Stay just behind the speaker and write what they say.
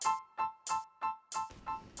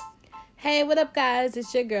Hey, what up, guys?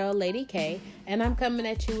 It's your girl, Lady K, and I'm coming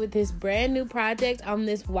at you with this brand new project on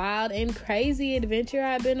this wild and crazy adventure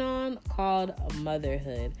I've been on called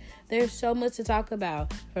motherhood. There's so much to talk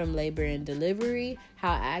about, from labor and delivery,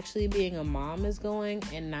 how actually being a mom is going,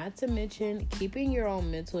 and not to mention keeping your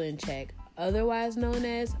own mental in check, otherwise known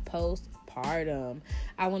as postpartum.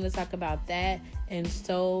 I want to talk about that and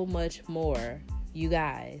so much more. You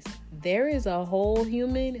guys, there is a whole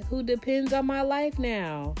human who depends on my life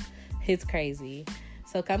now. It's crazy.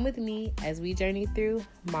 So come with me as we journey through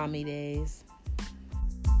mommy days.